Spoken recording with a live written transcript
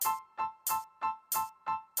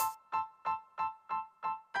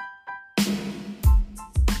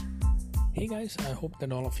Hey guys, I hope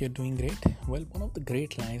that all of you are doing great. Well, one of the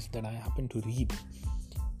great lines that I happen to read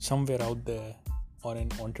somewhere out there on an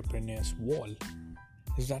entrepreneur's wall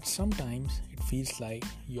is that sometimes it feels like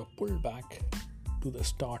you're pulled back to the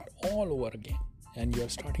start all over again and you're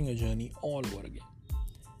starting a journey all over again.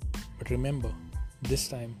 But remember, this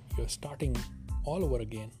time you're starting all over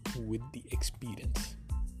again with the experience.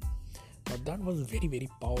 Now that was a very, very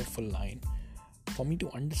powerful line for me to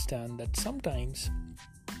understand that sometimes,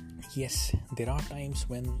 yes, there are times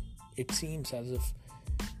when it seems as if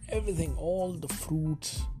everything, all the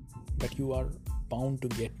fruits that you are bound to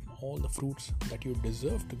get, all the fruits that you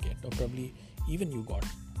deserve to get, or probably even you got,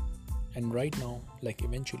 and right now, like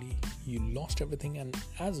eventually you lost everything, and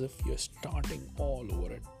as if you're starting all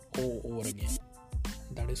over again.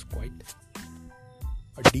 That is quite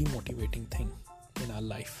a demotivating thing in our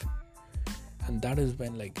life. And that is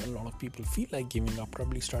when like a lot of people feel like giving up,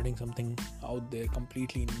 probably starting something out there,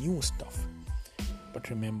 completely new stuff.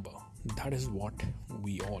 But remember, that is what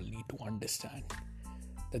we all need to understand.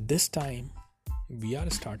 That this time we are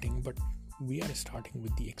starting, but we are starting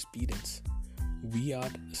with the experience. We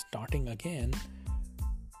are starting again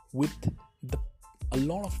with a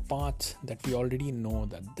lot of paths that we already know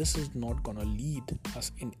that this is not going to lead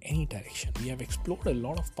us in any direction. We have explored a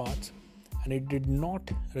lot of paths and it did not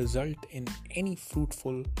result in any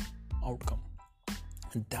fruitful outcome.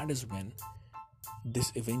 And that is when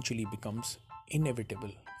this eventually becomes inevitable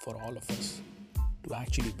for all of us to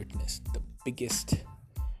actually witness the biggest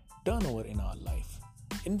turnover in our life.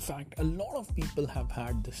 In fact, a lot of people have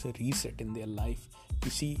had this reset in their life. You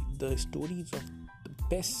see the stories of the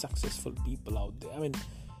best successful people out there. I mean,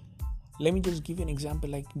 let me just give you an example.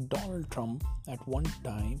 Like Donald Trump, at one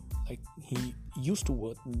time, like he used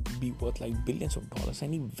to be worth like billions of dollars,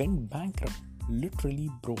 and he went bankrupt, literally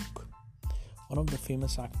broke. One of the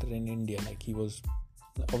famous actor in India, like he was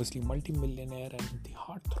obviously multi-millionaire and the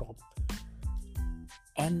heartthrob.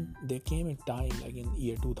 And there came a time, like in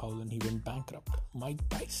year 2000, he went bankrupt. Mike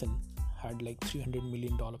Tyson had like $300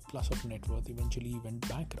 million plus of net worth. Eventually, he went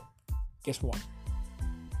bankrupt. Guess what?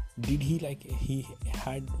 Was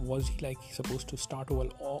he supposed to start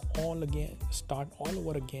all over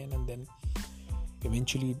again and then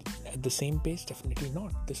eventually at the same pace? Definitely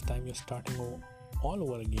not. This time you're starting all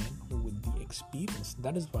over again with the experience.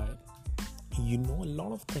 That is why you know a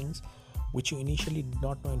lot of things which you initially did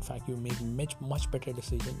not know. In fact, you make much better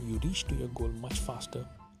decision. You reach to your goal much faster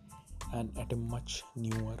and at a much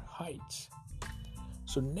newer heights.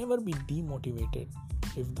 So never be demotivated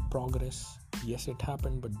if the progress, yes, it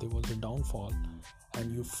happened, but there was a downfall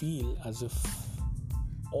and you feel as if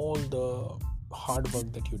all the hard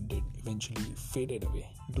work that you did eventually faded away.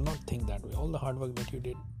 Do not think that way. All the hard work that you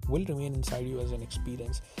did will remain inside you as an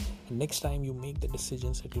experience, and next time you make the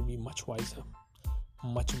decisions, it will be much wiser,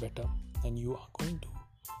 much better, and you are going to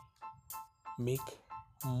make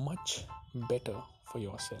much better for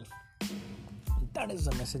yourself. That is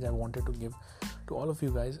the message I wanted to give to all of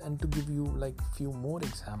you guys, and to give you like few more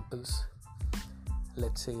examples.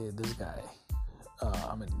 Let's say this guy,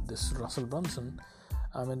 this Russell Brunson,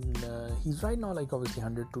 he's right now like obviously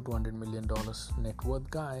 $100 to $200 million net worth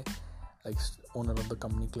guy, like owner of the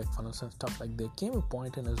company ClickFunnels and stuff. Like there came a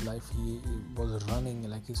point in his life he was running,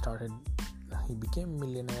 like he became a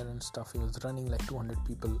millionaire and stuff. He was running like 200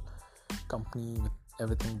 people company with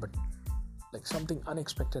everything, but like something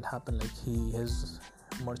unexpected happened. Like his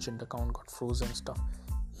merchant account got frozen and stuff.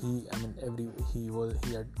 He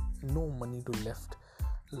had no money to left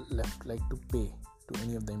like to pay to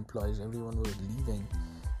any of the employees. Everyone was leaving.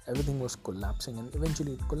 Everything was collapsing, and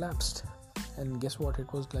eventually it collapsed. And guess what?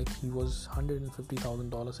 It was like he was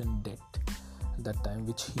 $150,000 in debt at that time,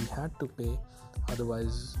 which he had to pay.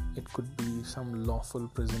 Otherwise, it could be some lawful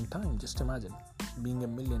prison time. Just imagine being a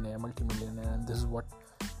millionaire, multi-millionaire, and this is what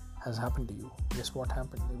has happened to you. Guess what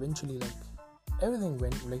happened? Eventually, like everything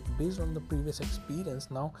went like based on the previous experience.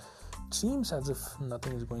 Now it seems as if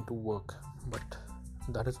nothing is going to work, but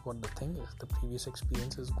that is what the thing is. The previous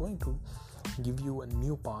experience is going to give you a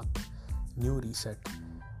new path, new reset,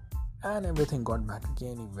 and everything got back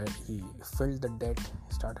again. He filled the debt,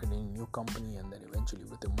 started a new company, and then eventually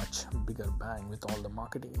with a much bigger bang, with all the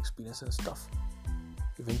marketing experience and stuff,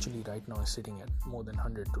 eventually right now is sitting at more than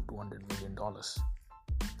 $100 to $200 million.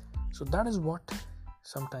 So that is what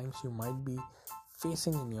sometimes you might be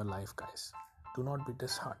facing in your life, guys. Do not be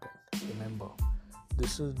disheartened. Remember,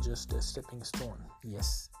 this is just a stepping stone.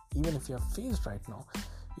 Yes, even if you are faced right now,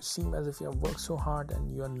 you seem as if you have worked so hard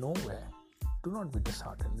and you are nowhere. Do not be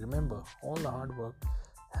disheartened. Remember, all the hard work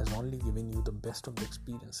has only given you the best of the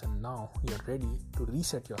experience, and now you are ready to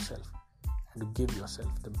reset yourself and to give yourself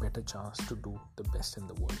the better chance to do the best in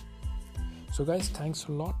the world. So guys, thanks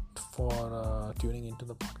a lot for tuning into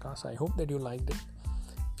the podcast. I hope that you liked it.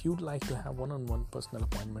 If you'd like to have one-on-one personal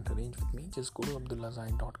appointment arranged with me, just go to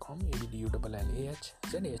abdullahzaid.com,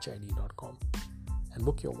 abdullahzahid.com, and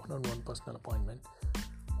book your one-on-one personal appointment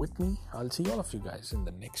with me. I'll see all of you guys in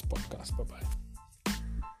the next podcast. Bye-bye.